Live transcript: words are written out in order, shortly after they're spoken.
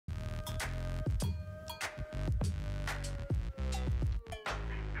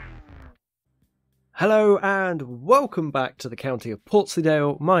Hello and welcome back to the County of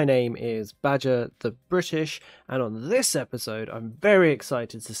Portsleydale. My name is Badger the British, and on this episode I'm very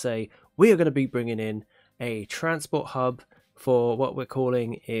excited to say we are going to be bringing in a transport hub for what we're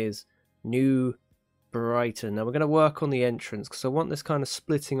calling is New Brighton. Now we're going to work on the entrance because I want this kind of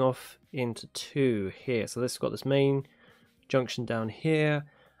splitting off into two here. So this has got this main junction down here,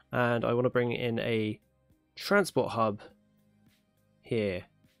 and I want to bring in a transport hub here.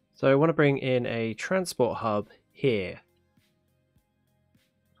 So I want to bring in a transport hub here.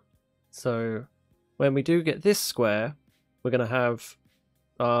 So when we do get this square, we're going to have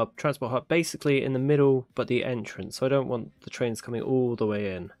our transport hub basically in the middle, but the entrance. So I don't want the trains coming all the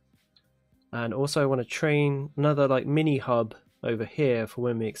way in. And also I want to train another like mini hub over here for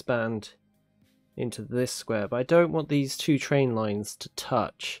when we expand into this square. But I don't want these two train lines to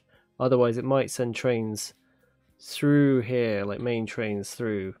touch. Otherwise it might send trains through here, like main trains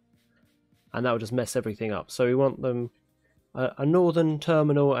through. And that will just mess everything up. So we want them a northern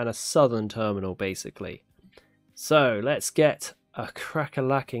terminal and a southern terminal, basically. So let's get a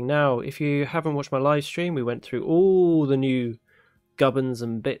crack-a-lacking. Now, if you haven't watched my live stream, we went through all the new gubbins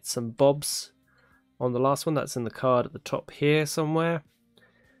and bits and bobs on the last one. That's in the card at the top here somewhere.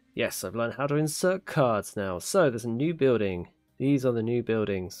 Yes, I've learned how to insert cards now. So there's a new building. These are the new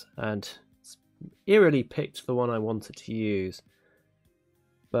buildings. And it's eerily picked the one I wanted to use.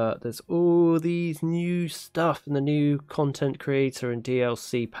 But there's all these new stuff and the new content creator and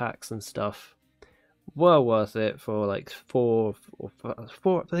DLC packs and stuff. Well worth it for like four. I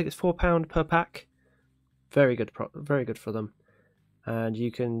think it's £4 per pack. Very good for them. And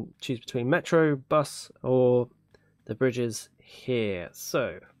you can choose between metro, bus, or the bridges here.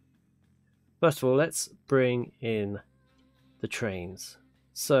 So first of all, let's bring in the trains.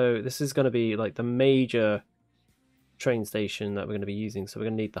 So this is going to be like the major train station that we're going to be using, so we're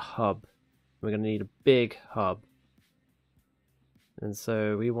going to need the hub. We're going to need a big hub, and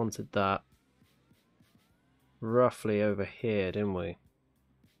so we wanted that roughly over here, didn't we?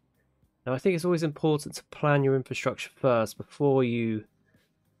 Now I think it's always important to plan your infrastructure first before you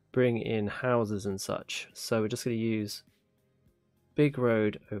bring in houses and such. So we're just going to use big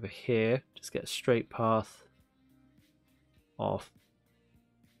road over here, just get a straight path off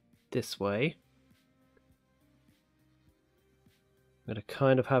this way. I'm going to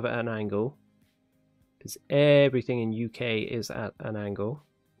kind of have it at an angle because everything in UK is at an angle.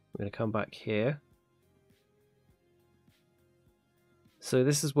 I'm going to come back here. So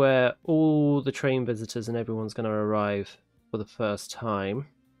this is where all the train visitors and everyone's going to arrive for the first time.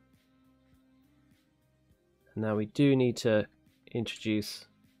 And now we do need to introduce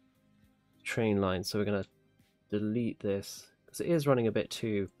train lines, so we're going to delete this because it is running a bit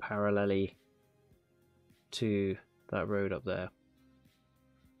too parallelly to that road up there.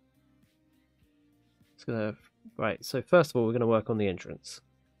 Right, so first of all we're going to work on the entrance.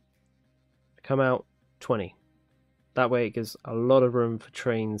 Come out 20. That way it gives a lot of room for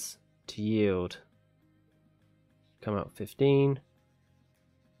trains to yield. Come out 15.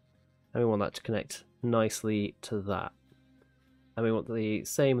 And we want that to connect nicely to that. And we want the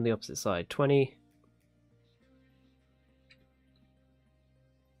same on the opposite side. 20.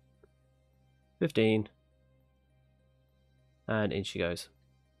 15. And in she goes.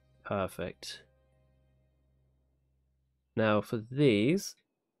 Perfect. Now for these,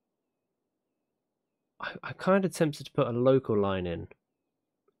 I'm kind of tempted to put a local line in,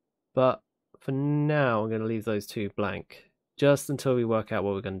 but for now I'm going to leave those two blank, just until we work out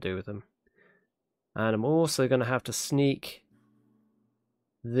what we're going to do with them. And I'm also going to have to sneak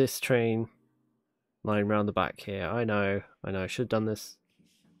this train line round the back here. I know, I should have done this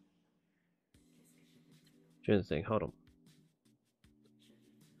during the thing. Hold on.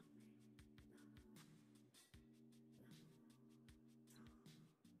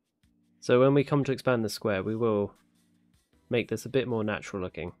 So when we come to expand the square, we will make this a bit more natural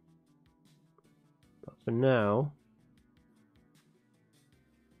looking. But for now,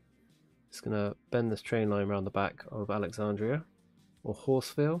 just going to bend this train line around the back of Alexandria, or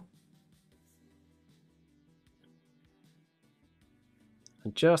Horseville.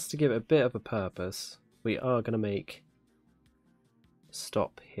 And just to give it a bit of a purpose, we are going to make a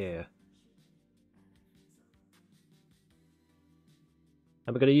stop here.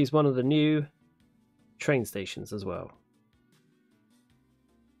 And we're going to use one of the new train stations as well.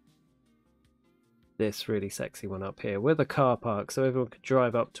 This really sexy one up here with a car park, so everyone could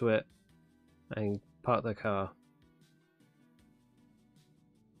drive up to it and park their car.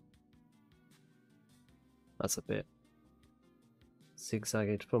 That's a bit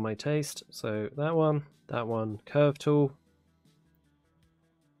zigzagged for my taste. So that one, curve tool.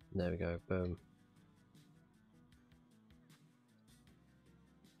 There we go, boom.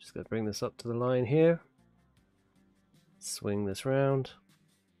 Just going to bring this up to the line here. Swing this round.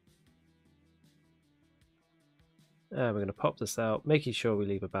 And we're going to pop this out, making sure we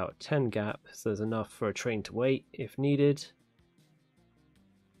leave about 10 gap so there's enough for a train to wait if needed.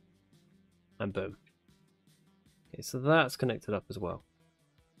 And boom. Okay, so that's connected up as well.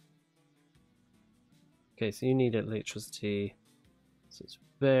 Okay, so you need electricity, so it's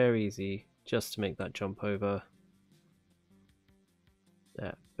very easy just to make that jump over.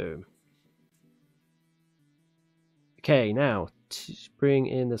 There, boom. Okay, now to bring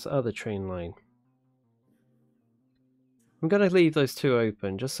in this other train line. I'm going to leave those two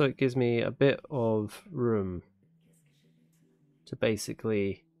open just so it gives me a bit of room to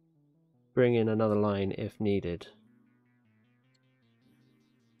basically bring in another line if needed.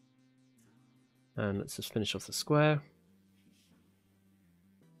 And let's just finish off the square.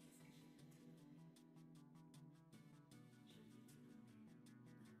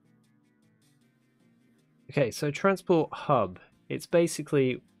 Okay, so transport hub. It's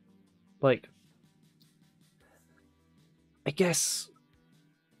basically like, I guess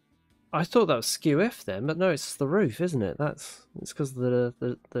I thought that was skew if then, but no, it's the roof, isn't it? It's because of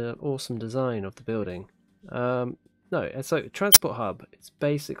the awesome design of the building. No, so transport hub. It's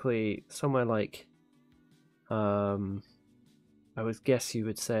basically somewhere like, I would guess you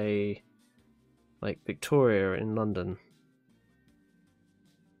would say, like Victoria in London,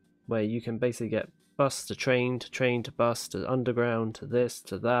 where you can basically get bus to train to bus to underground to this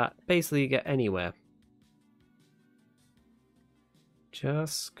to that. Basically, you get anywhere.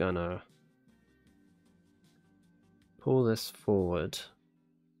 Just gonna pull this forward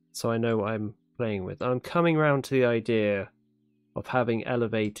so I know what I'm playing with. I'm coming around to the idea of having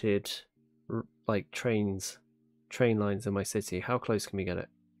elevated like train lines in my city. How close can we get it?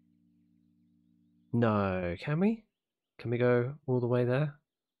 No, can we? Can we go all the way there?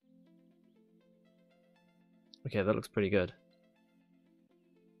 Okay, that looks pretty good.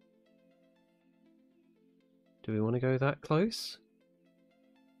 Do we want to go that close?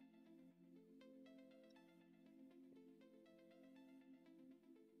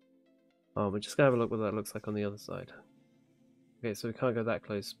 Oh, we're just going to have a look what that looks like on the other side. Okay, so we can't go that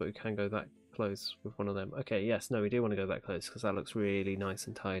close, but we can go that close with one of them. Okay, yes, no, we do want to go that close because that looks really nice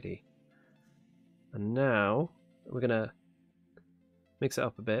and tidy. And now we're going to mix it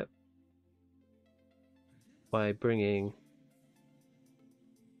up a bit by bringing...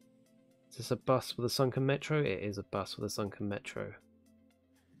 Is this a bus with a sunken metro? It is a bus with a sunken metro.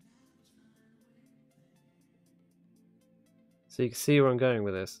 So you can see where I'm going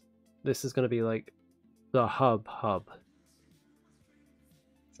with this. This is going to be like the hub.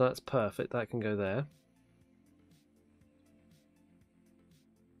 So that's perfect. That can go there.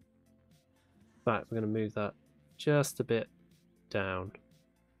 In fact, we're going to move that just a bit down.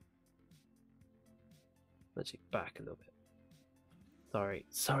 Actually, back a little bit.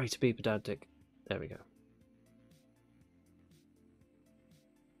 Sorry to be pedantic. There we go.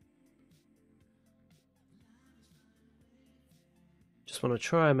 Just want to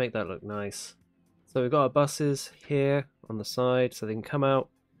try and make that look nice. So we've got our buses here on the side, so they can come out,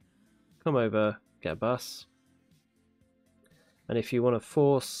 come over, get a bus. And if you want to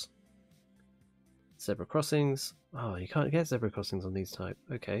force zebra crossings, oh, you can't get zebra crossings on these type.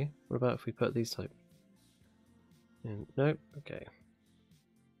 Okay, what about if we put these type? Nope. Okay.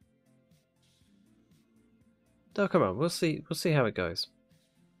 Oh, come on, we'll see how it goes.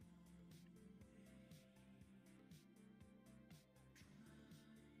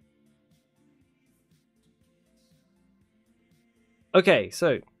 Okay,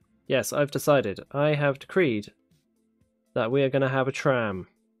 so yes, I've decided. I have decreed that we are going to have a tram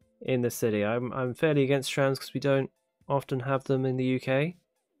in the city. I'm fairly against trams because we don't often have them in the UK.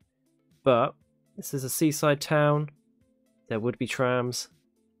 But this is a seaside town. There would be trams.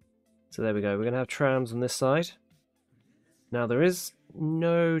 So there we go. We're going to have trams on this side. Now there is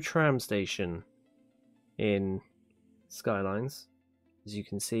no tram station in Skylines. As you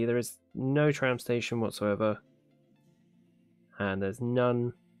can see, there is no tram station whatsoever. And there's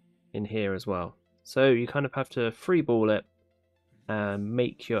none in here as well. So you kind of have to freeball it and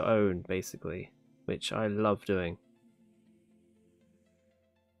make your own, basically, which I love doing.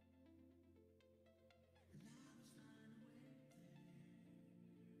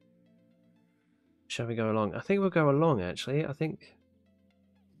 Shall we go along? I think we'll go along, actually. I think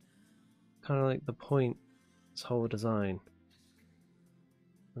kind of like the point, this whole design.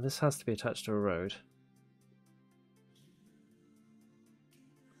 This has to be attached to a road.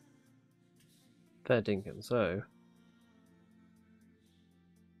 Fair dinkum, so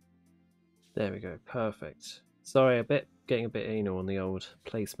there we go, perfect. Sorry, a bit getting a bit anal on the old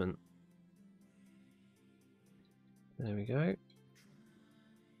placement. There we go.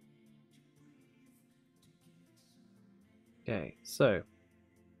 Okay, so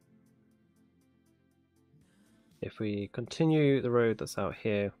if we continue the road that's out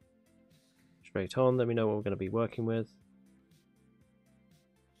here straight on, then we know what we're going to be working with.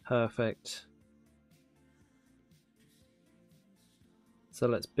 Perfect. So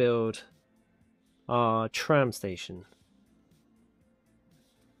let's build our tram station.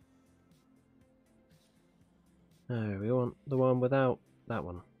 No, we want the one without that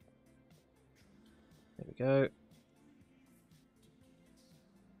one. There we go.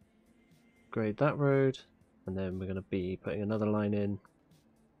 Grade that road, and then we're going to be putting another line in.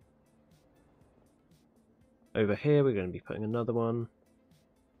 Over here we're going to be putting another one.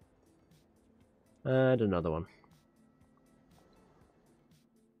 And another one.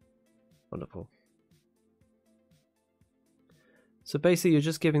 Wonderful. So basically you're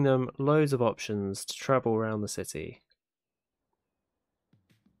just giving them loads of options to travel around the city.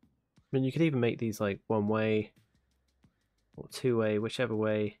 I mean, you could even make these like one way or two way, whichever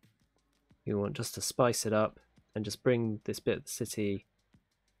way you want, just to spice it up and just bring this bit of the city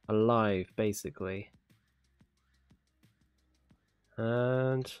alive, basically.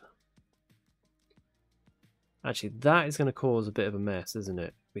 And actually that is going to cause a bit of a mess, isn't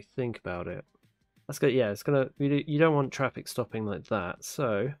it, if we think about it. That's good. Yeah, it's gonna. You don't want traffic stopping like that,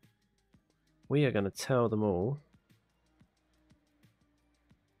 so we are going to tell them all.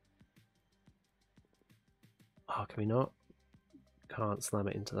 Oh, can we not? Can't slam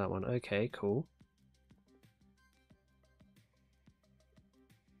it into that one. Okay, cool.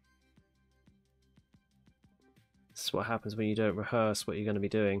 This is what happens when you don't rehearse what you're going to be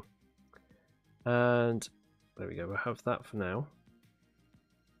doing. And there we go. We'll have that for now.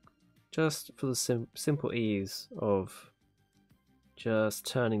 Just for the simple ease of just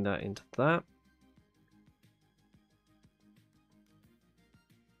turning that into that.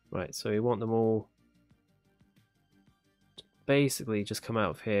 Right, so we want them all to basically just come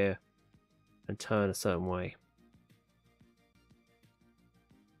out of here and turn a certain way.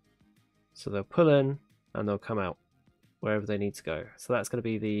 So they'll pull in and they'll come out wherever they need to go. So that's going to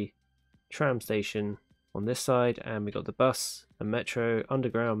be the tram station on this side, and we got the bus and metro,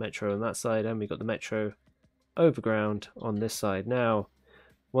 underground metro on that side, and we got the metro overground on this side. Now,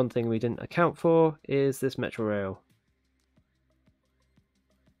 one thing we didn't account for is this metro rail.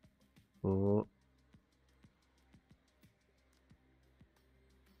 Oh.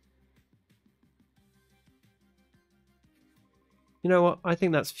 You know what? I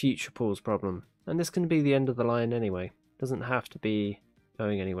think that's future Paul's problem, and this can be the end of the line anyway. Doesn't have to be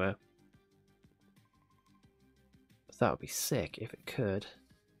going anywhere. But that would be sick if it could.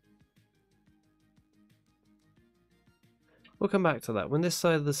 We'll come back to that. When this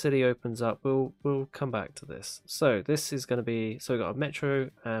side of the city opens up, we'll come back to this. So this is going to be, so we've got a metro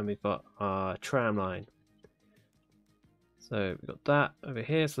and we've got our tram line. So we've got that over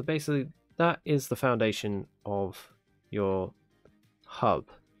here. So basically that is the foundation of your hub,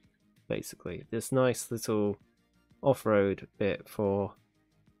 basically. This nice little off-road bit for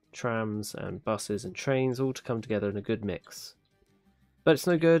trams and buses and trains all to come together in a good mix. But it's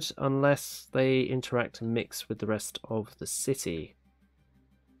no good unless they interact and mix with the rest of the city.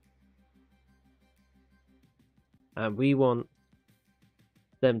 And we want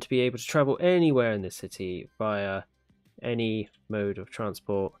them to be able to travel anywhere in the city via any mode of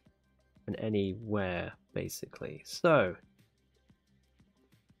transport and anywhere, basically. So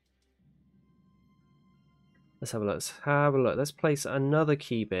let's have a look. Let's have a look. Let's place another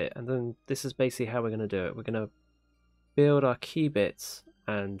key bit, and then this is basically how we're going to do it. We're going to build our key bits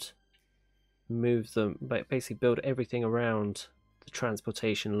and move them, basically build everything around the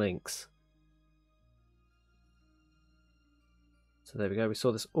transportation links. So there we go. We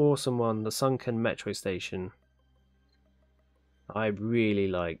saw this awesome one, the sunken metro station. I really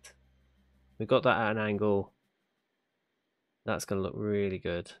liked. We got that at an angle. That's going to look really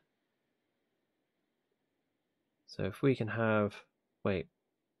good. So if we can have, wait.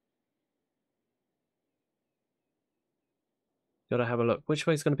 Got to have a look. Which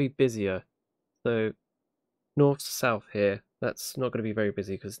way is going to be busier? So north to south here. That's not going to be very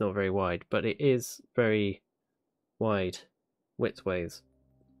busy because it's not very wide, but it is very wide widthways.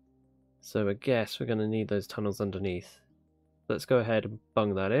 So I guess we're going to need those tunnels underneath. Let's go ahead and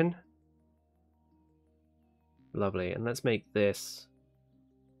bung that in. Lovely. And let's make this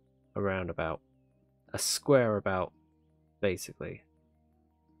a roundabout. A square about, basically.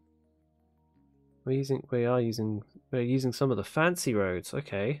 We're using some of the fancy roads.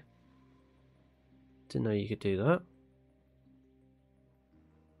 Okay. Didn't know you could do that.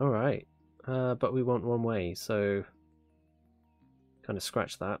 Alright, but we want one way, so kind of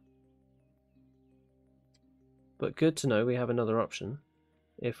scratch that. But good to know we have another option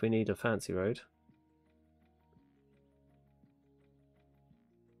if we need a fancy road.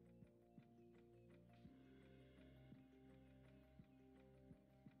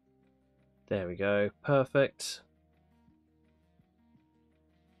 There we go, perfect.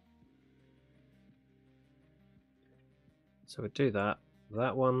 So we'll do that.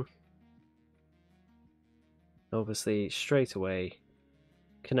 That one. Obviously, straight away,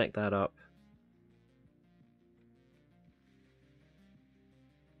 connect that up.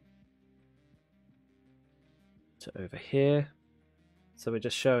 To over here. So we're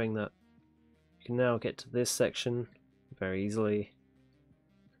just showing that you can now get to this section very easily.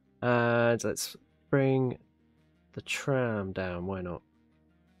 And let's bring the tram down, why not?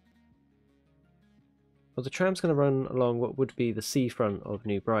 Well, the tram's going to run along what would be the seafront of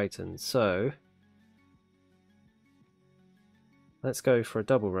New Brighton, so let's go for a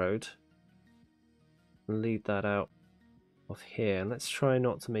double road and lead that out of here. And let's try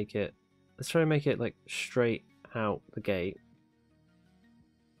not to make it, let's try and make it like straight out the gate.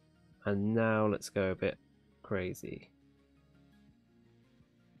 And now let's go a bit crazy.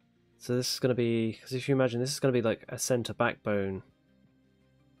 So this is going to be, because if you imagine, this is going to be like a center backbone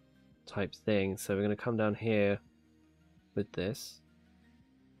type thing. So we're going to come down here with this.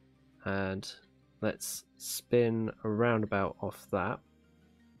 And let's spin a roundabout off that.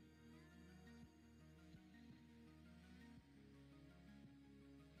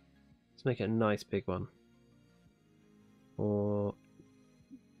 Let's make it a nice big one. Or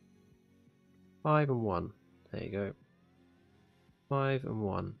 5 and 1. There you go. 5 and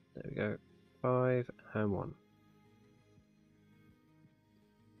 1. There we go. 5 and 1.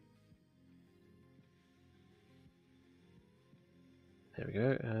 There we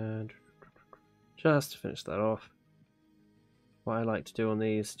go. And just to finish that off, what I like to do on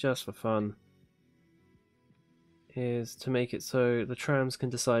these, just for fun, is to make it so the trams can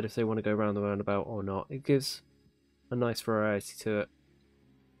decide if they want to go round the roundabout or not. It gives a nice variety to it.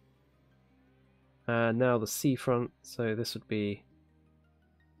 And now the seafront, so this would be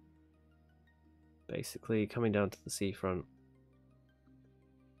basically coming down to the seafront.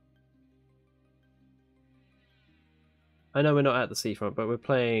 I know we're not at the seafront, but we're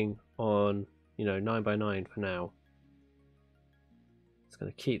playing on, 9x9 for now. It's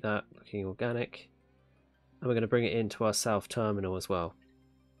going to keep that looking organic. And we're going to bring it into our south terminal as well.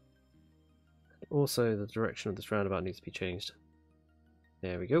 Also, the direction of this roundabout needs to be changed.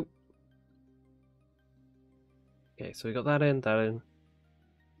 There we go. Okay, so we got that in.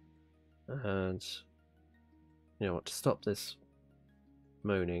 And, you know what, to stop this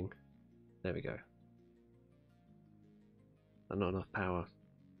moaning, there we go. And not enough power.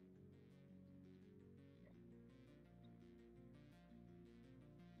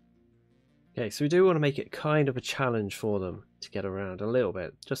 Okay, so we do want to make it kind of a challenge for them to get around a little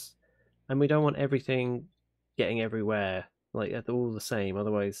bit. And we don't want everything getting everywhere, like all the same,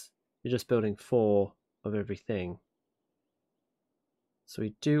 otherwise you're just building 4 of everything. So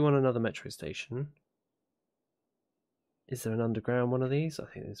we do want another metro station. Is there an underground one of these? I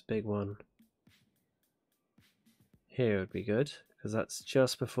think there's a big one. Here would be good, because that's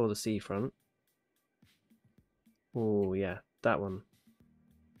just before the seafront. Oh yeah, that one.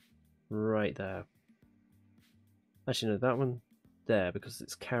 Right there. Actually no, that one there, because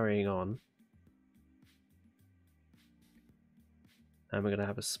it's carrying on. And we're going to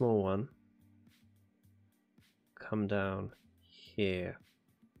have a small one come down here.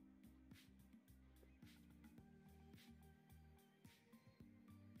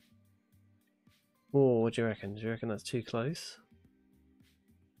 Oh, what do you reckon? Do you reckon that's too close?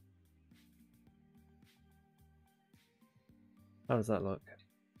 How does that look?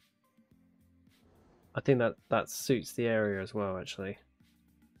 I think that suits the area as well, actually.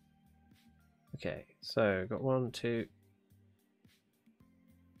 Okay, so got 1, 2.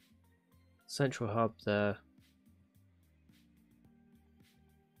 Central hub there.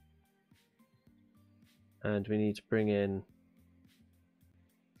 And we need to bring in...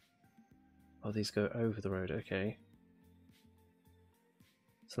 Oh, these go over the road, okay.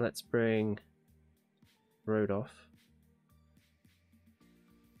 So let's bring road off.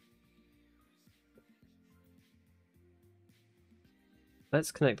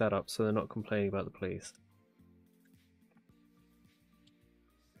 Let's connect that up so they're not complaining about the police.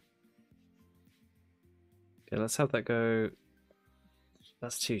 Okay, let's have that go.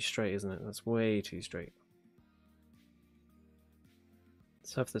 That's too straight, isn't it? That's way too straight.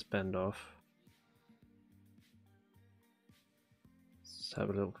 Let's have this bend off. Just have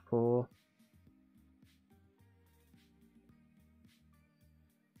a little 4.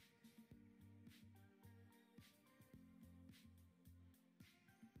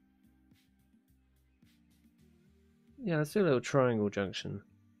 Yeah, let's do a little triangle junction.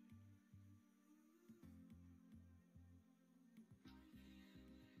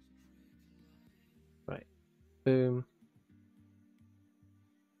 Right, boom.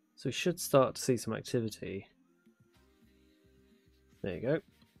 So we should start to see some activity. There you go.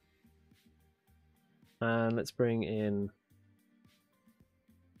 And let's bring in...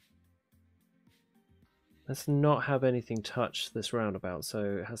 Let's not have anything touch this roundabout,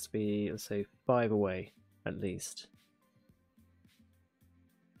 so it has to be, let's say, 5 away, at least,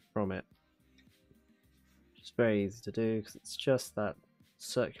 from it. It's very easy to do, because it's just that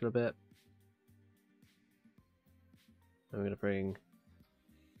circular bit. I'm going to bring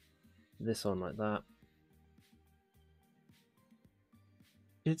this on like that.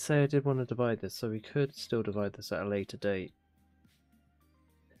 I did say I did want to divide this, so we could still divide this at a later date.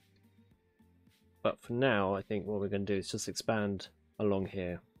 But for now, I think what we're going to do is just expand along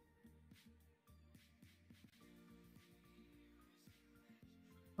here.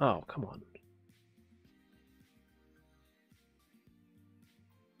 Oh, come on.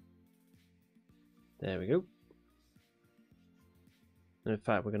 There we go. And in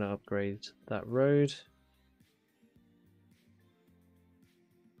fact, we're going to upgrade that road.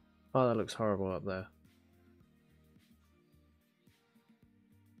 Oh, that looks horrible up there.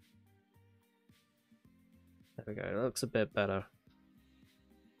 There we go, it looks a bit better.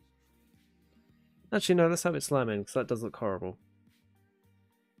 Actually, no, let's have it slam in, because that does look horrible.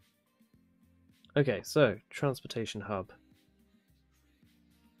 Okay, so, transportation hub.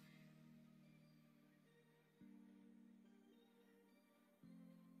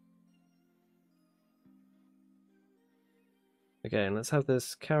 Okay, and let's have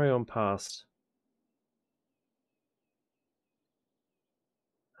this carry on past.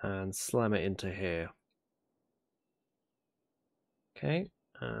 And slam it into here. Okay,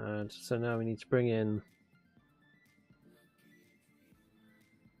 and so now we need to bring in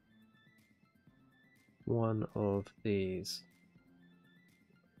one of these.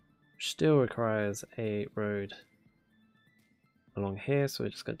 Still requires a road along here, so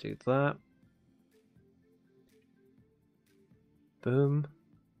we're just going to do that. Boom.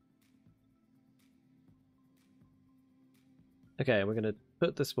 Okay, we're going to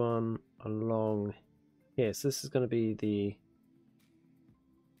put this one along here. So this is going to be the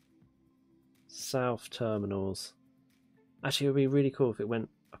south terminals. Actually, it would be really cool if it went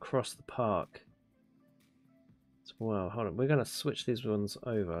across the park as well. Hold on, we're going to switch these ones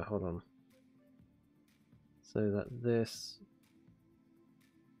over. Hold on. So that this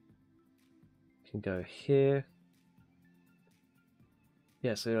can go here.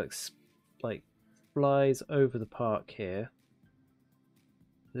 Yeah, so it like flies over the park here.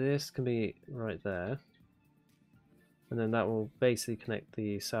 This can be right there. And then that will basically connect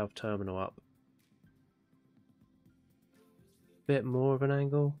the south terminal up. Bit more of an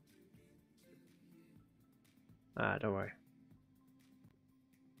angle. Ah, don't worry.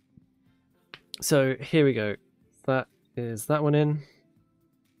 So here we go. That is that one in.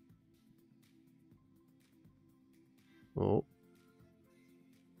 Oh.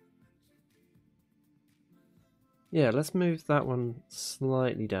 Yeah, let's move that one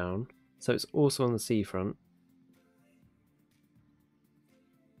slightly down. So it's also on the seafront.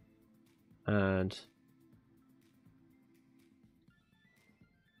 And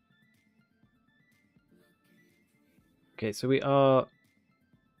okay, so we are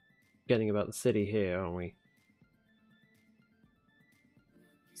getting about the city here, aren't we?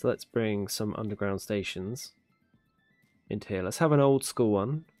 So let's bring some underground stations into here. Let's have an old school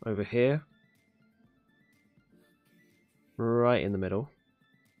one over here. Right in the middle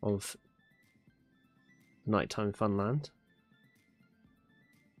of nighttime funland.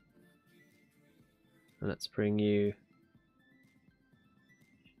 And let's bring you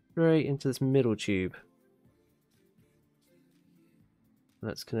straight into this middle tube.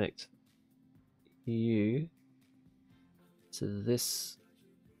 Let's connect you to this.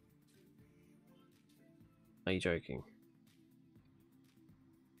 Are you joking?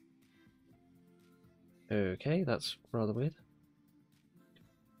 Okay, that's rather weird.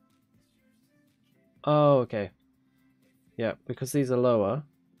 Oh, okay. Yeah, because these are lower,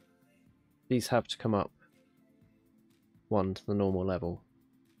 these have to come up one to the normal level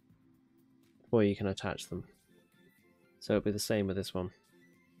before you can attach them. So it'll be the same with this one.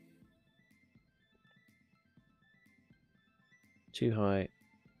 Too high.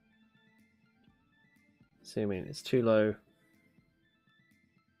 Assuming it's too low.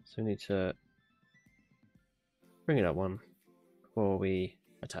 So we need to bring it up one before we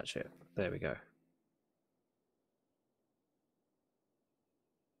attach it. There we go.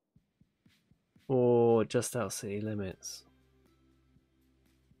 Or just out city limits.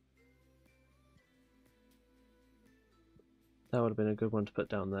 That would have been a good one to put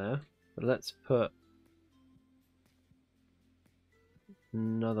down there. But let's put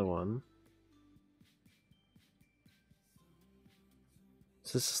another one.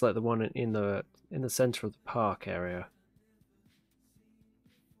 So this is like the one in the center of the park area.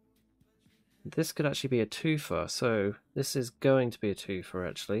 This could actually be a twofer, so this is going to be a twofer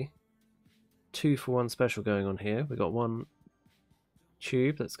actually. 2-for-1 special going on here. We've got one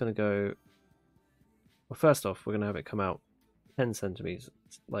tube that's going to go. Well, first off, we're going to have it come out 10 centimeters,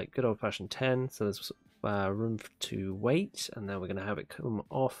 like good old-fashioned 10. So there's room to wait, and then we're going to have it come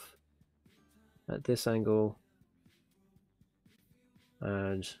off at this angle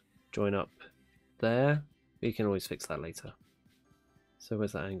and join up there. We can always fix that later. So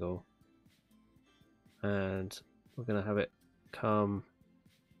where's that angle? And we're going to have it come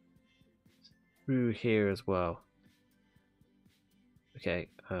through here as well. Okay,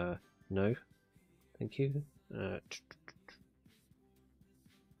 no, thank you.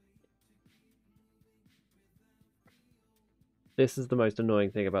 This is the most annoying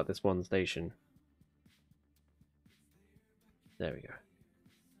thing about this one station. There we go.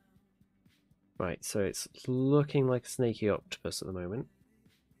 Right, so it's looking like a snaky octopus at the moment.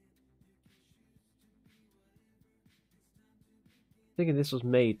 Thinking this was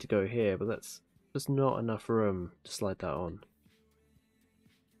made to go here, but that's just not enough room to slide that on.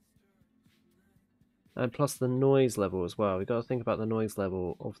 And plus the noise level as well. We've got to think about the noise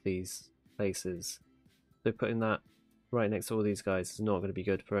level of these places. So putting that right next to all these guys is not going to be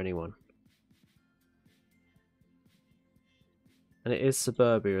good for anyone. And it is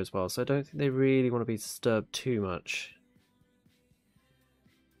suburbia as well, so I don't think they really want to be disturbed too much.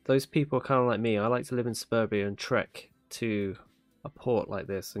 Those people are kind of like me. I like to live in suburbia and trek to a port like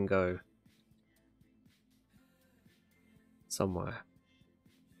this and go somewhere.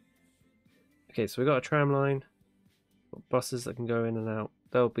 Okay, so we've got a tram line, got buses that can go in and out.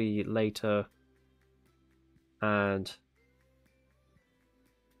 They'll be later, and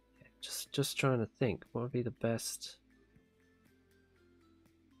just trying to think what would be the best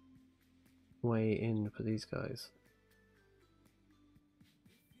way in for these guys.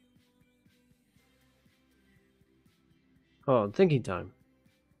 Oh, thinking time.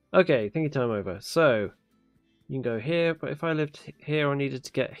 Okay, thinking time over. So you can go here, but if I lived here or needed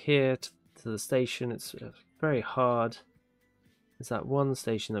to get here to the station, it's very hard. There's that one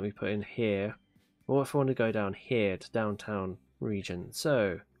station that we put in here. But what if I want to go down here to downtown region?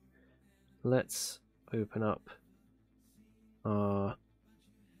 So let's open up our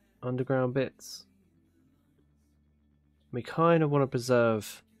underground bits. We kind of want to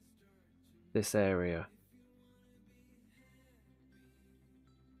preserve this area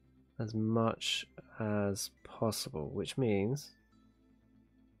as much as possible, which means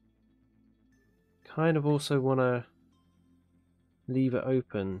kind of also want to leave it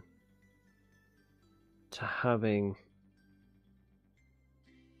open to having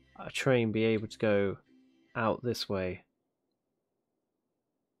a train be able to go out this way.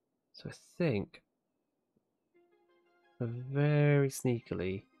 So I think very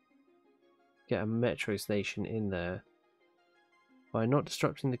sneakily get a metro station in there by not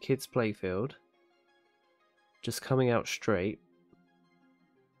disrupting the kids' playfield, just coming out straight.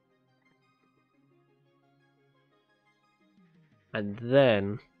 And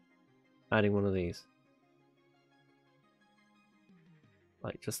then adding one of these.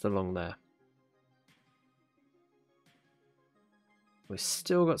 Like just along there. We've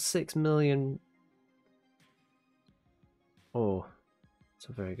still got 6 million. Oh, that's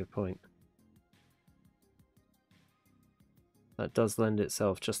a very good point. That does lend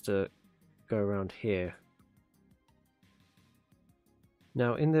itself just to go around here.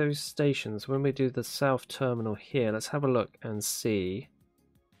 Now in those stations, when we do the south terminal here, let's have a look and see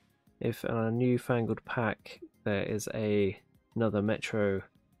if in our newfangled pack there is another metro.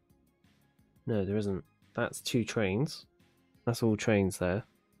 No, there isn't. That's 2 trains. That's all trains there.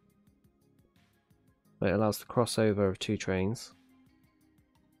 But it allows the crossover of 2 trains.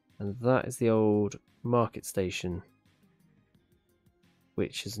 And that is the old market station,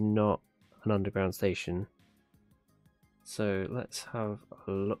 which is not an underground station. So let's have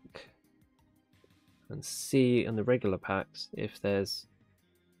a look and see in the regular packs if there's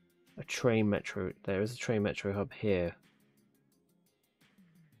a train metro. There is a train metro hub here,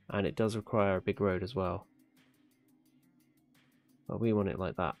 and it does require a big road as well, but we want it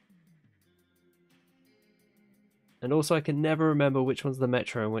like that. And also I can never remember which one's the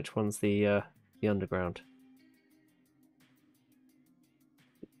metro and which one's the underground.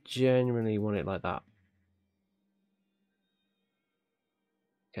 Genuinely want it like that.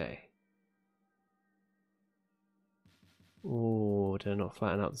 Okay. Oh, do not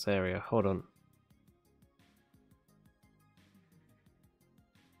flatten out this area. Hold on.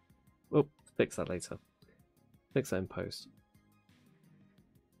 Oh, fix that later. Fix that in post.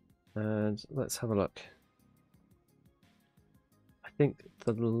 And let's have a look. I think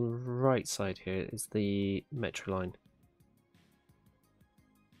the right side here is the metro line.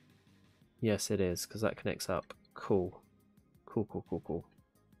 Yes, it is, because that connects up. Cool. Cool, cool, cool, cool.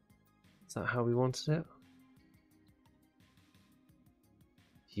 Is that how we wanted it?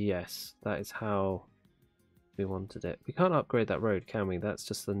 Yes, that is how we wanted it. We can't upgrade that road, can we? That's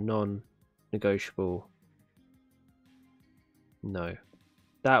just the non-negotiable. No.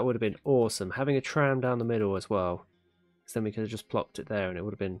 That would have been awesome. Having a tram down the middle as well. Because then we could have just plopped it there and it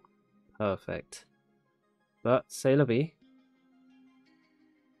would have been perfect. But, c'est la vie.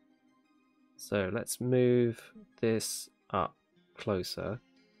 So let's move this up closer.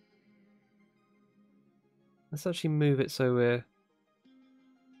 Let's actually move it so we're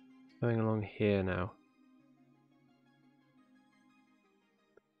going along here now.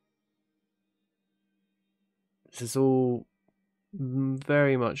 This is all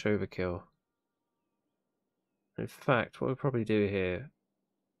very much overkill. In fact, what we'll probably do here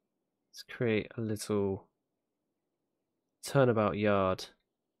is create a little turnabout yard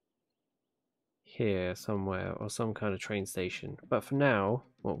here somewhere, or some kind of train station. But for now,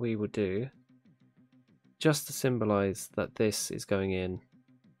 what we would do, just to symbolize that this is going in,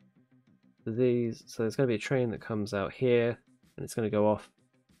 so there's going to be a train that comes out here and it's going to go off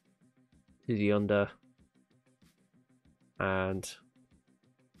to the under, and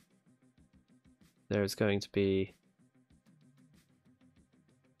there's going to be,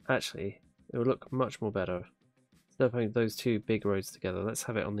 actually it will look much more better instead of having those two big roads together. Let's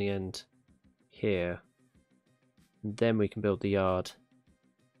have it on the end here, and then we can build the yard.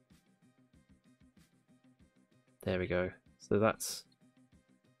 There we go. So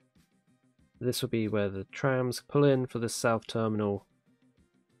this will be where the trams pull in for the south terminal,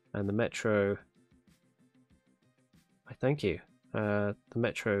 and the metro, I thank you, the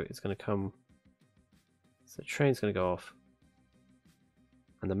metro is going to come, so the train's going to go off,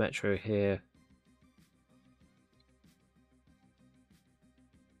 and the metro here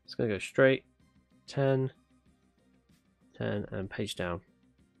is going to go straight 10 and page down.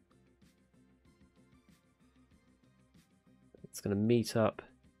 It's going to meet up.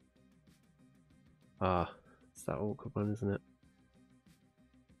 It's that awkward one, isn't it?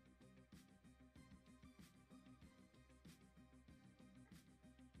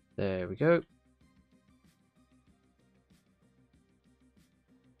 There we go.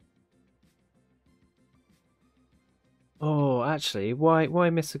 Oh, actually, why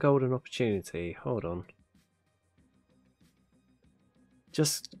miss a golden opportunity? Hold on.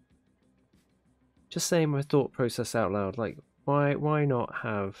 Just saying my thought process out loud. Like, why not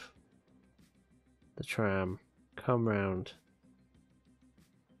have the tram come round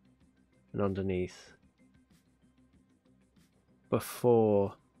and underneath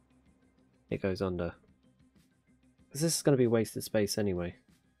before it goes under? Because this is going to be wasted space anyway.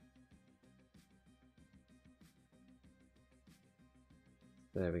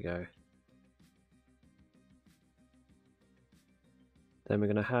 There we go. Then we're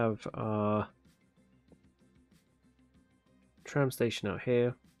going to have our tram station out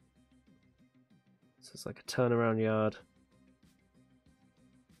here. So it's like a turnaround yard.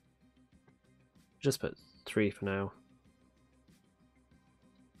 Just put 3 for now.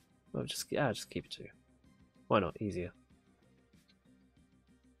 Well, just keep it 2. Why not? Easier.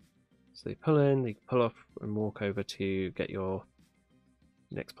 So you pull in, you can pull off and walk over to get your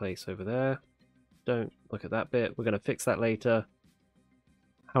next place over there. Don't look at that bit. We're going to fix that later.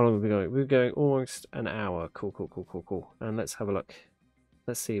 How long are we going? We're going almost an hour. Cool, cool, cool, cool, cool. And let's have a look.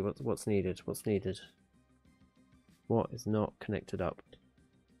 Let's see what's needed. What's needed? What is not connected up?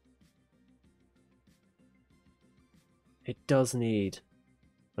 It does need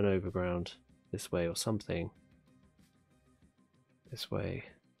an overground this way or something. This way.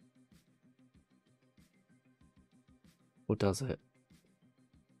 Or does it?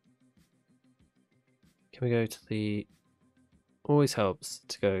 Can we go to the... Always helps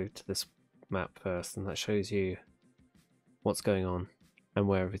to go to this map first, and that shows you what's going on and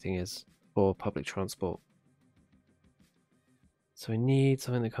where everything is for public transport. So we need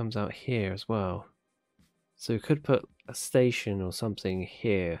something that comes out here as well. So we could put a station or something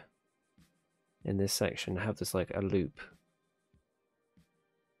here. in this section have this like a loop.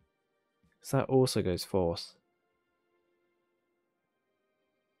 So that also goes forth.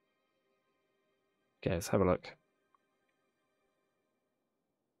 Okay, let's have a look.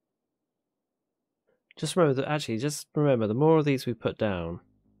 Just remember that the more of these we put down,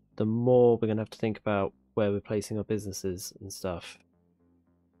 the more we're gonna have to think about where we're placing our businesses and stuff.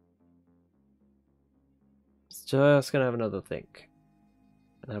 Just gonna have another think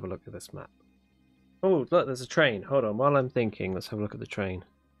and have a look at this map. Oh, look, there's a train. Hold on, while I'm thinking, let's have a look at the train.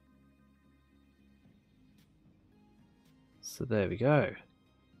 So there we go.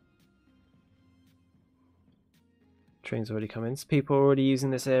 Train's already come in. So people are already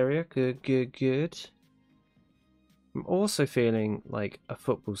using this area. Good, good, good. I'm also feeling like a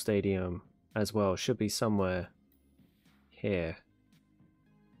football stadium as well should be somewhere here.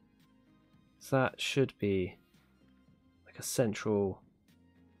 So that should be like a central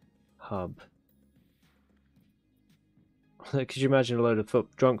hub. Could you imagine a load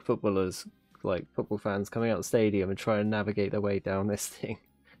of drunk footballers, like football fans, coming out of the stadium and trying to navigate their way down this thing?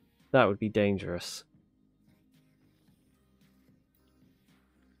 That would be dangerous.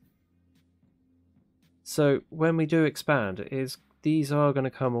 So when we do expand, these are going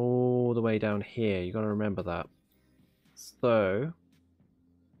to come all the way down here. You've got to remember that. So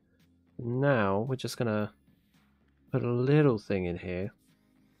now we're just going to put a little thing in here.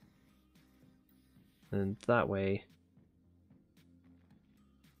 And that way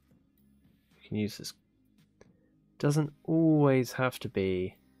we can use this. Doesn't always have to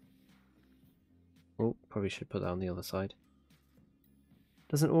be... Oh, probably should put that on the other side.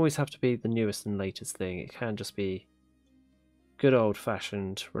 Doesn't always have to be the newest and latest thing. It can just be good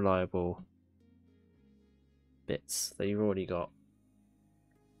old-fashioned, reliable bits that you've already got.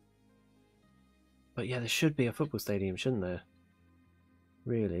 But yeah, there should be a football stadium, shouldn't there?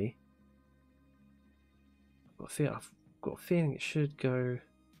 Really? I've got a feeling it should go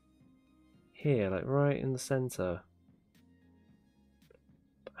here, like right in the centre.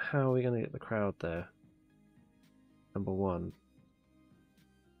 But how are we going to get the crowd there? Number one.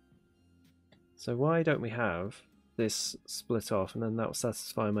 So why don't we have this split off, and then that will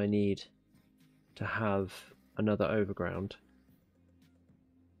satisfy my need to have another overground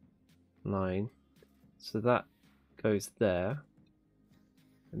line. So that goes there,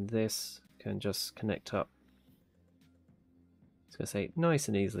 and this can just connect up. It's going to say nice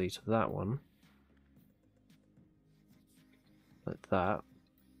and easily to that one, like that.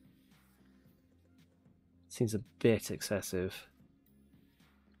 Seems a bit excessive.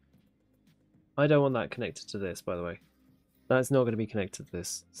 I don't want that connected to this, by the way. That's not going to be connected to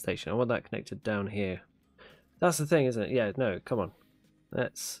this station. I want that connected down here. That's the thing, isn't it? Yeah, no, come on.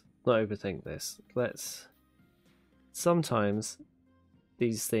 Let's not overthink this. Sometimes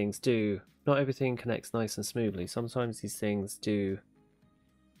these things do... Not everything connects nice and smoothly. Sometimes these things do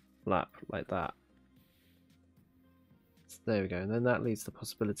lap like that. So there we go. And then that leads to the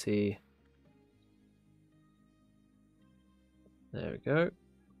possibility... There we go.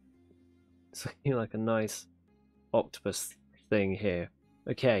 It's looking like a nice octopus thing here.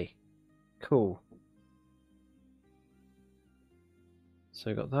 Okay, cool.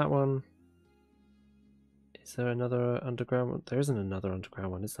 So we got that one. Is there another underground one? There isn't another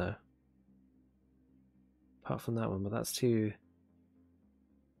underground one, is there? Apart from that one, but that's too...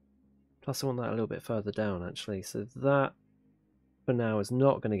 Plus I want that a little bit further down, actually. So that, for now, is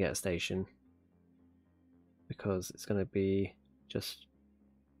not going to get a station. Because it's going to be just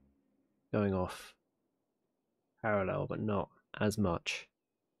going off parallel, but not as much.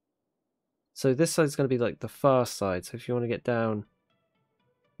 So this side's going to be like the fast side. So if you want to get down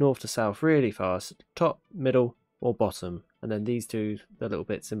north to south really fast, top, middle, or bottom, and then these two, the little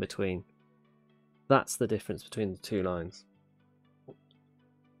bits in between. That's the difference between the two lines.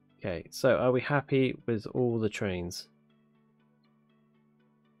 Okay, so are we happy with all the trains?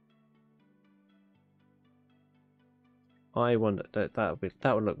 I wonder that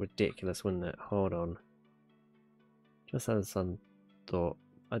would look ridiculous, wouldn't it? Hold on. Just as some thought.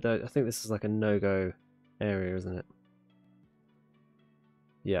 I think this is like a no-go area, isn't it?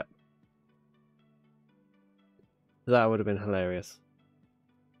 Yeah. That would have been hilarious.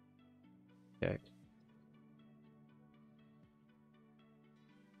 Okay.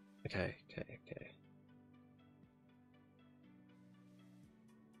 Okay.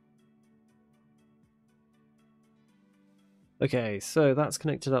 Okay, so that's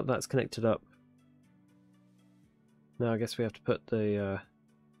connected up, that's connected up. Now I guess we have to put the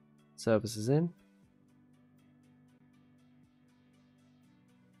services in.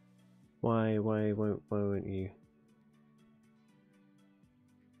 Why won't you?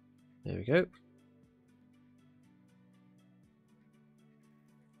 There we go.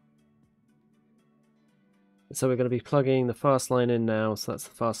 So we're going to be plugging the fast line in now. So that's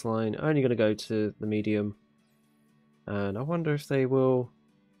the fast line. Only going to go to the medium. And I wonder if they will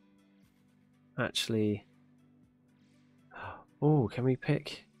actually... Oh, can we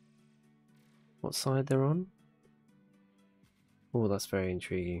pick what side they're on? Oh, that's very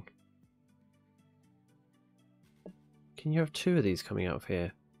intriguing. Can you have two of these coming out of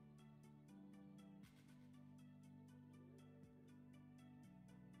here?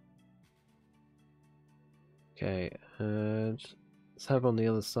 Okay, and let's have on the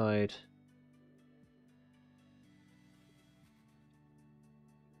other side.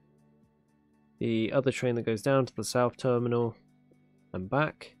 The other train that goes down to the south terminal and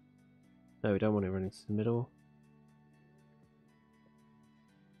back. No, we don't want it running to the middle.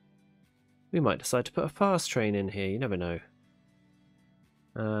 We might decide to put a fast train in here, you never know.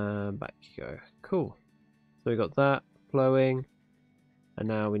 Back you go. Cool. So we got that flowing. And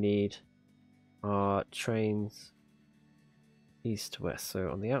now we need our trains east to west.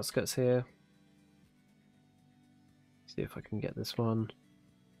 So on the outskirts here. See if I can get this one.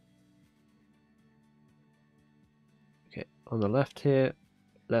 Okay, on the left here,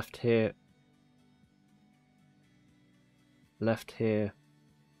 left here, left here.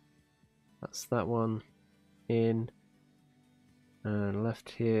 That's that one in, and left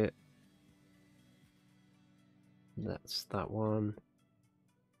here. That's that one.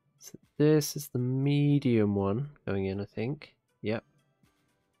 So this is the medium one going in, I think. Yep.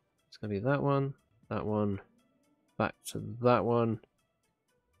 It's gonna be that one, back to that one,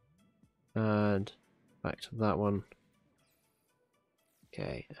 and back to that one.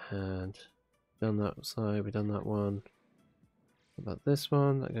 Okay, and done that side, we've done that one. What about this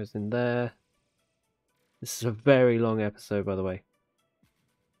one? That goes in there. This is a very long episode, by the way.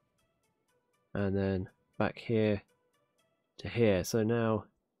 And then back here to here. So now,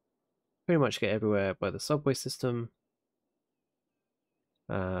 pretty much get everywhere by the subway system.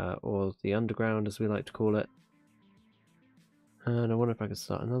 Or the underground, as we like to call it. And I wonder if I could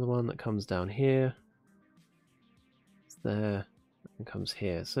start another one that comes down here. It's there. And comes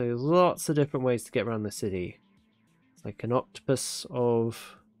here. So there's lots of different ways to get around the city. It's like an octopus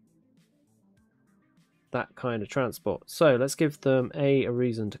of that kind of transport. So let's give them a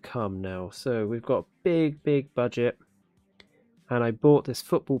reason to come now. So we've got a big budget, and I bought this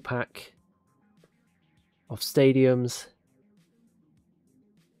football pack of stadiums.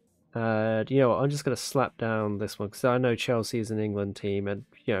 You know what, I'm just going to slap down this one because I know Chelsea is an England team, and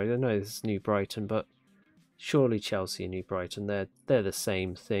you know I know this is New Brighton, but surely Chelsea and New Brighton, they're the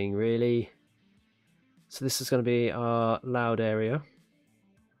same thing, really. So this is going to be our loud area,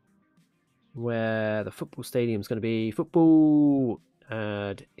 where the football stadium is going to be football,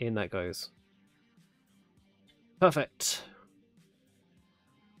 and in that goes. Perfect.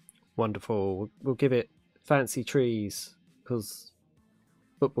 Wonderful. We'll give it fancy trees, because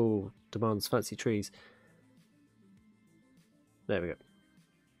football demands fancy trees. There we go.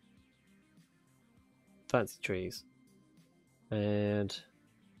 Fancy trees. And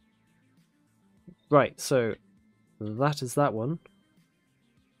right, so that is that one.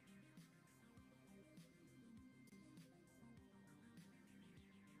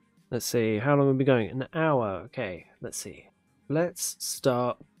 Let's see, how long have we been going? An hour. Okay, let's see. Let's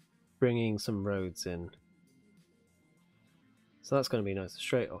start bringing some roads in. So that's going to be nice and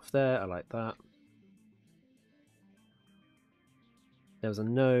straight off there. I like that. There was a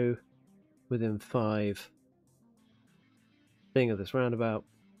no within 5 thing of this roundabout.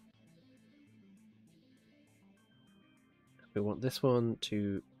 We want this one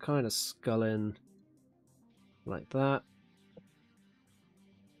to kind of scull in like that.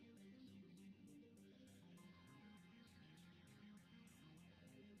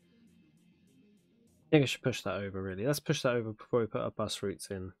 I think I should push that over, really. Let's push that over before we put our bus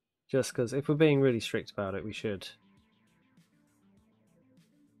routes in. Just because if we're being really strict about it, we should.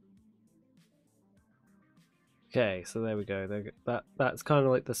 Okay, so there we go. That's kind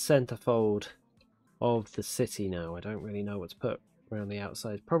of like the centerfold of the city now. I don't really know what to put around the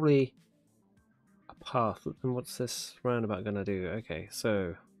outside. Probably a path. And what's this roundabout going to do? Okay,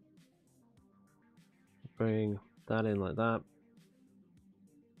 so bring that in like that.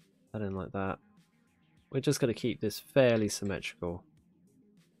 That in like that. We're just going to keep this fairly symmetrical.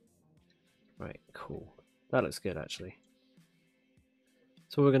 Right, cool. That looks good, actually.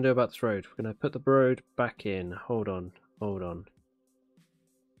 So what we're going to do about this road, we're going to put the road back in. Hold on.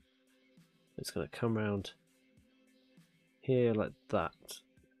 It's going to come around here like that.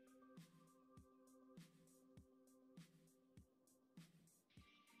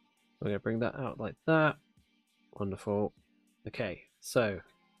 We're going to bring that out like that. Wonderful. Okay, so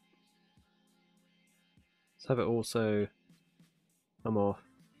Let's have it also come off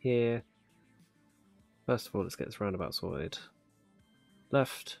here. First of all, let's get this roundabout sorted.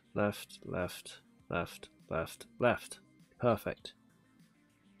 Left, left, left, left, left, left. Perfect.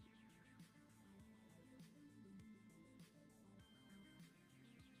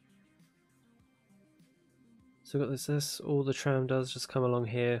 So we've got this, all the tram does just come along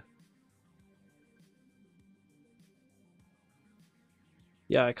here.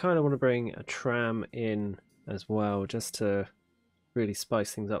 Yeah, I kind of want to bring a tram in as well, just to really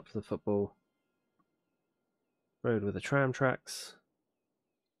spice things up for the football. Road with the tram tracks.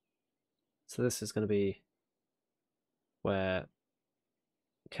 So this is going to be where,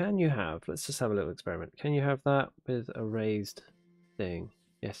 can you have, let's just have a little experiment. Can you have that with a raised thing?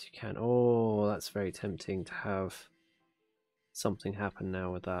 Yes, you can. Oh, that's very tempting to have something happen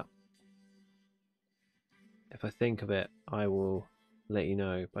now with that. If I think of it, I will let you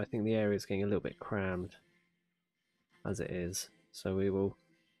know, but I think the area is getting a little bit crammed as it is, so we will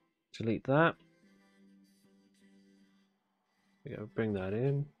delete that. We go bring that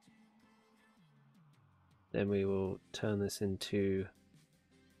in. Then we will turn this into,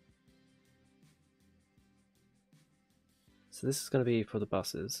 so this is going to be for the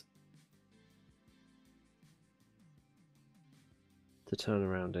buses to turn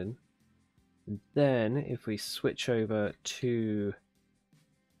around in. And then if we switch over to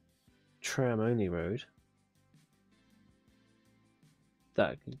tram only road,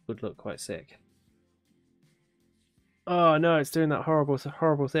 that would look quite sick. Oh no, it's doing that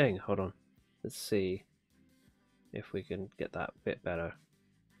horrible thing. Hold on. Let's see if we can get that bit better.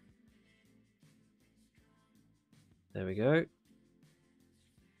 There we go.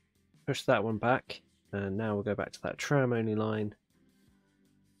 Push that one back, and now we'll go back to that tram only line.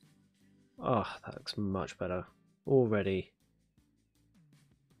 Oh, that looks much better already.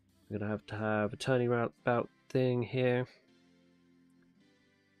 We're gonna have to have a turning roundabout thing here.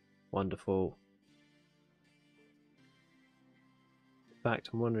 Wonderful. In fact,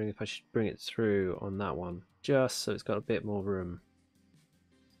 I'm wondering if I should bring it through on that one, just so it's got a bit more room.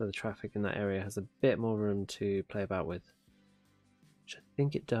 So the traffic in that area has a bit more room to play about with. Which I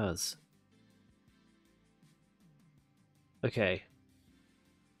think it does. Okay.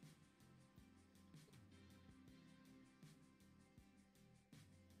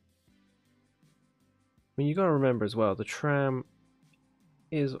 I mean, you got to remember as well, the tram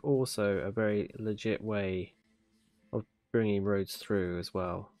is also a very legit way of bringing roads through as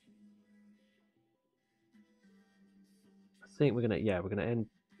well. I think we're gonna end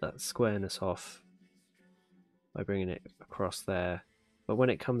that squareness off by bringing it across there. But when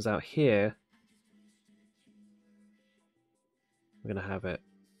it comes out here, we're gonna have it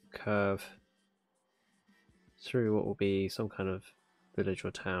curve through what will be some kind of village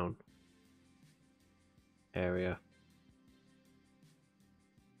or town area.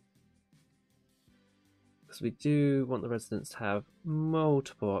 Because we do want the residents to have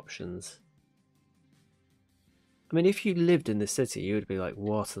multiple options. I mean, if you lived in this city, you would be like,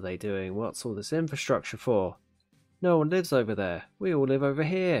 what are they doing? What's all this infrastructure for? No one lives over there. We all live over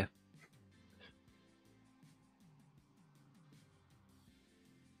here.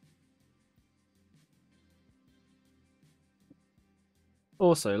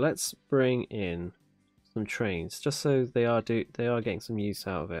 Also, let's bring in some trains, just so they are getting some use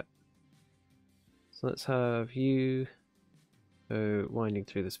out of it. So let's have you go winding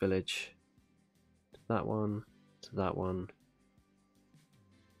through this village to that one,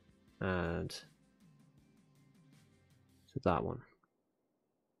 and to that one.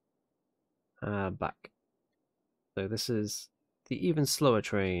 Back. So this is the even slower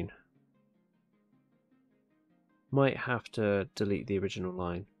train. Might have to delete the original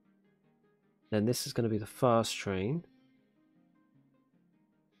line. Then this is going to be the fast train.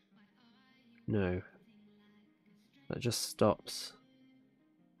 No. That just stops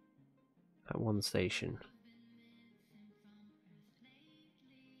at one station.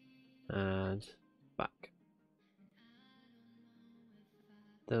 And back.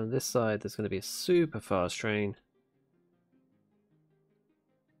 Then on this side there's going to be a super fast train.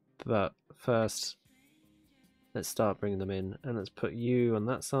 But first, let's start bringing them in, and let's put you on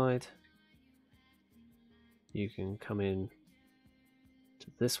that side. You can come in to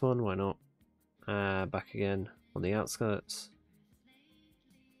this one, why not? Back again on the outskirts.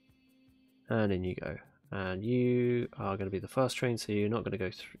 And in you go. And you are going to be the fast train, so you're not going to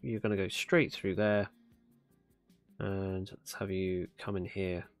go through, you're going to go straight through there. And let's have you come in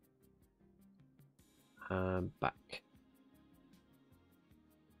here. Back.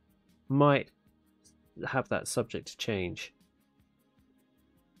 Might have that subject to change.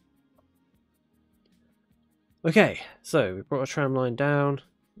 Okay, so we brought a tram line down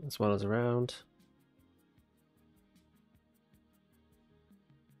as well as around.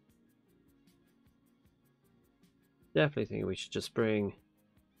 Definitely think we should just bring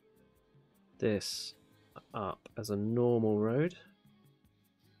this up as a normal road.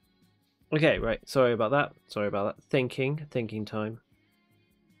 Okay, right. Sorry about that. Sorry about that. Thinking time.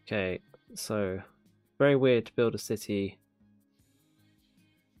 Okay, so very weird to build a city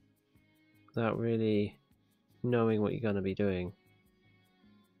without really knowing what you're going to be doing.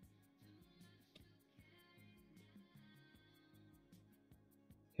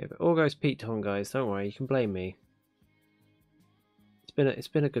 Okay, but all goes Pete Tong, guys. Don't worry, you can blame me. It's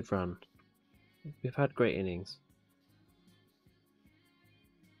been a good run. We've had great innings.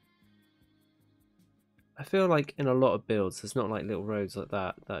 I feel like in a lot of builds, there's not like little roads like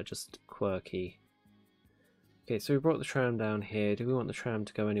that are just quirky. Okay, so we brought the tram down here. Do we want the tram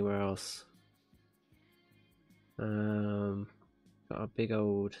to go anywhere else? Got a big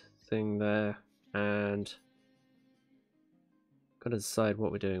old thing there, and got to decide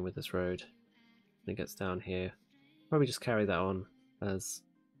what we're doing with this road when it gets down here. Probably just carry that on as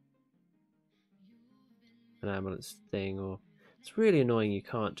an ambulance thing, or it's really annoying you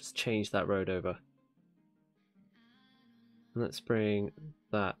can't just change that road over. And let's bring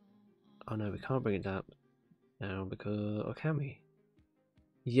that. Oh no, we can't bring it down now because, or can we?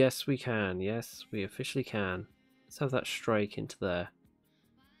 Yes, we can. Yes, we officially can. Let's have that strike into there.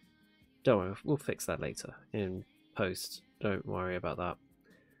 Don't worry, we'll fix that later in post. Don't worry about that.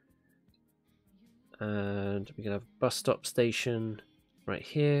 And we can have a bus stop station right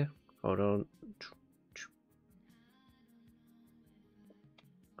here. Hold on.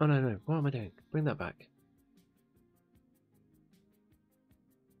 Oh no, what am I doing? Bring that back.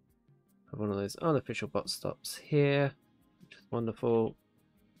 Have one of those unofficial bus stops here, which is wonderful.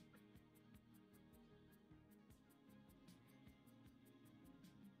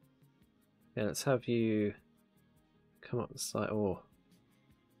 Yeah, let's have you come up the side. Oh,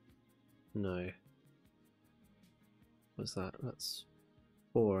 no. What's that? That's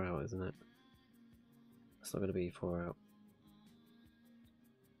 4 out, isn't it? That's not going to be 4 out.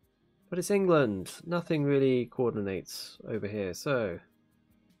 But it's England. Nothing really coordinates over here. So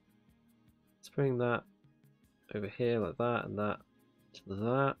let's bring that over here like that and that to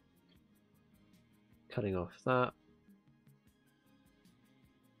that. Cutting off that.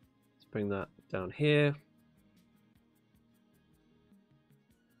 Let's bring that down here.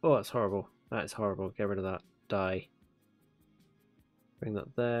 Oh, that's horrible. That is horrible. Get rid of that. Die. Bring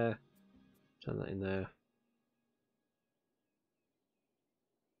that there. Turn that in there.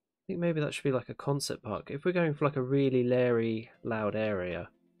 I think maybe that should be like a concert park. If we're going for like a really leery, loud area,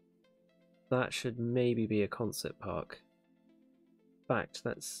 that should maybe be a concert park. In fact,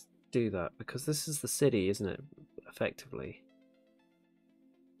 let's do that because this is the city, isn't it? Effectively.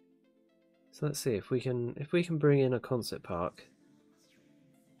 So let's see if we can bring in a concert park,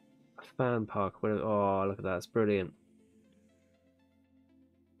 a fan park. Whatever. Oh, look at that! It's brilliant.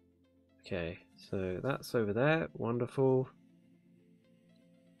 Okay, so that's over there. Wonderful.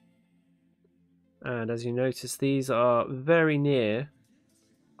 And as you notice, these are very near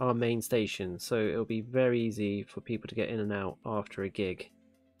our main station, so it'll be very easy for people to get in and out after a gig,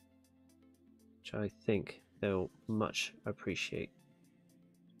 which I think they'll much appreciate.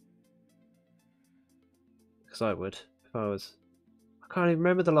 Because I would, if I was... I can't even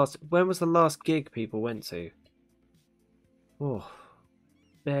remember the last... When was the last gig people went to? Oh,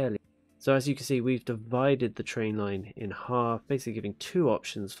 barely. So as you can see, we've divided the train line in half, basically giving 2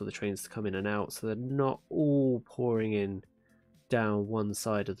 options for the trains to come in and out, so they're not all pouring in down one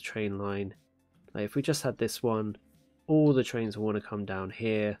side of the train line. Like if we just had this one, all the trains will want to come down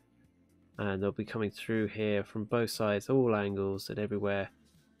here, and they'll be coming through here from both sides, all angles and everywhere.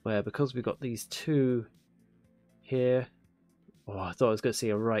 Where because we've got these 2 here, oh, I thought I was going to see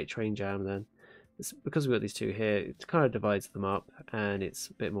a right train jam then. It's because we've got these 2 here, it kind of divides them up and it's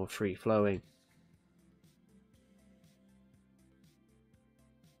a bit more free flowing.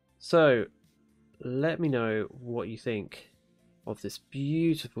 So let me know what you think of this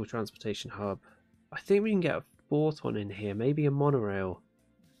beautiful transportation hub. I think we can get a 4th one in here, maybe a monorail.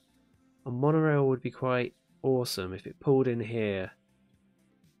 A monorail would be quite awesome if it pulled in here.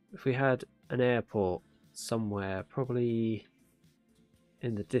 If we had an airport somewhere, probably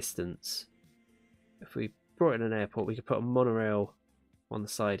in the distance. If we brought in an airport, we could put a monorail on the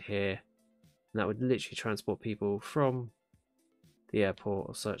side here, and that would literally transport people from the airport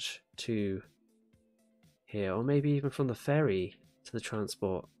or such to here, or maybe even from the ferry to the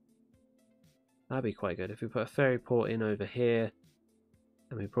transport. That'd be quite good if we put a ferry port in over here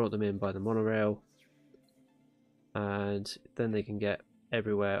and we brought them in by the monorail. and then they can get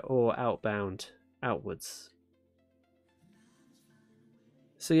everywhere, or outwards.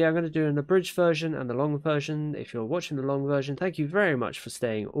 So yeah, I'm going to do an abridged version and the long version. If you're watching the long version, thank you very much for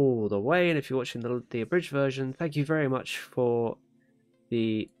staying all the way, and if you're watching the abridged version, thank you very much for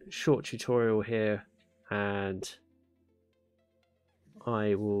the short tutorial here, and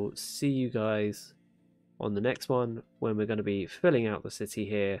I will see you guys on the next one, when we're going to be filling out the city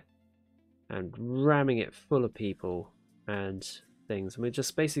here and ramming it full of people and things, and we're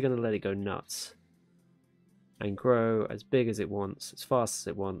just basically going to let it go nuts and grow as big as it wants, as fast as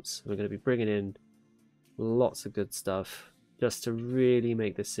it wants. We're going to be bringing in lots of good stuff just to really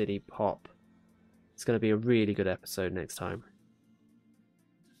make the city pop. It's going to be a really good episode next time.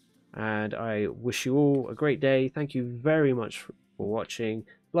 And I wish you all a great day. Thank you very much for watching.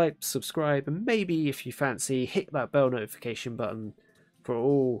 Like, subscribe, and maybe if you fancy, hit that bell notification button for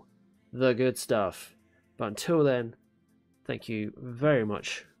all the good stuff. But until then, thank you very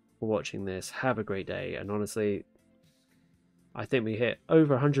much for watching this. Have a great day, and honestly, I think we hit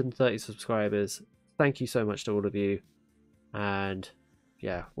over 130 subscribers. Thank you so much to all of you, and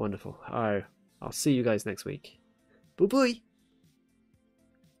yeah, wonderful. I'll see you guys next week. Bye bye.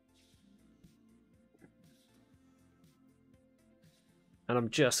 And I'm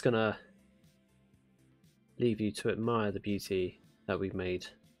just gonna leave you to admire the beauty that we've made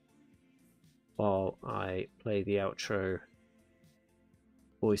while I play the outro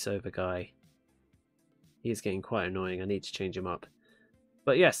voiceover guy. He is getting quite annoying. I need to change him up.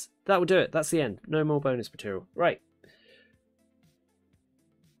 But yes, that will do it. That's the end. No more bonus material. Right.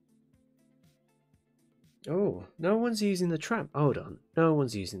 Oh, no one's using the tram. Hold on. No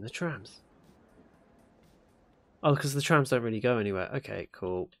one's using the trams. Oh, because the trams don't really go anywhere. Okay,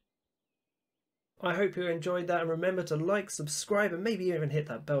 cool. I hope you enjoyed that, and remember to like, subscribe, and maybe even hit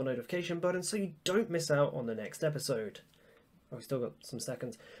that bell notification button so you don't miss out on the next episode. Oh, we still got some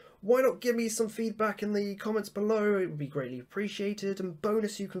seconds. Why not give me some feedback in the comments below? It would be greatly appreciated. And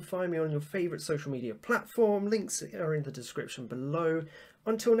bonus, you can find me on your favourite social media platform. Links are in the description below.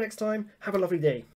 Until next time, have a lovely day.